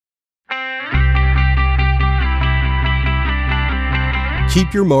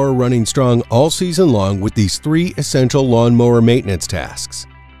Keep your mower running strong all season long with these 3 essential lawnmower maintenance tasks.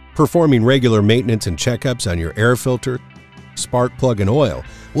 Performing regular maintenance and checkups on your air filter, spark plug, and oil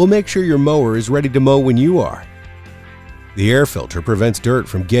will make sure your mower is ready to mow when you are. The air filter prevents dirt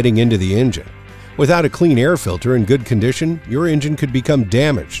from getting into the engine. Without a clean air filter in good condition, your engine could become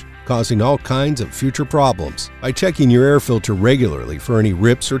damaged, causing all kinds of future problems. By checking your air filter regularly for any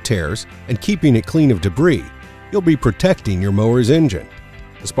rips or tears and keeping it clean of debris, you'll be protecting your mower's engine.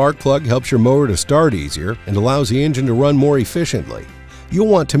 The spark plug helps your mower to start easier and allows the engine to run more efficiently. You'll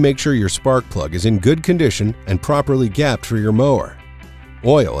want to make sure your spark plug is in good condition and properly gapped for your mower.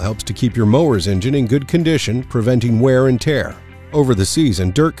 Oil helps to keep your mower's engine in good condition, preventing wear and tear. Over the season,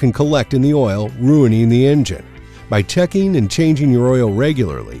 dirt can collect in the oil, ruining the engine. By checking and changing your oil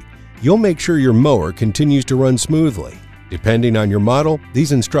regularly, you'll make sure your mower continues to run smoothly. Depending on your model,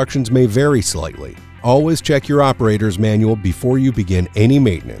 these instructions may vary slightly. Always check your operator's manual before you begin any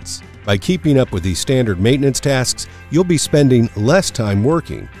maintenance. By keeping up with these standard maintenance tasks, you'll be spending less time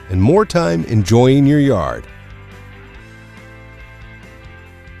working and more time enjoying your yard.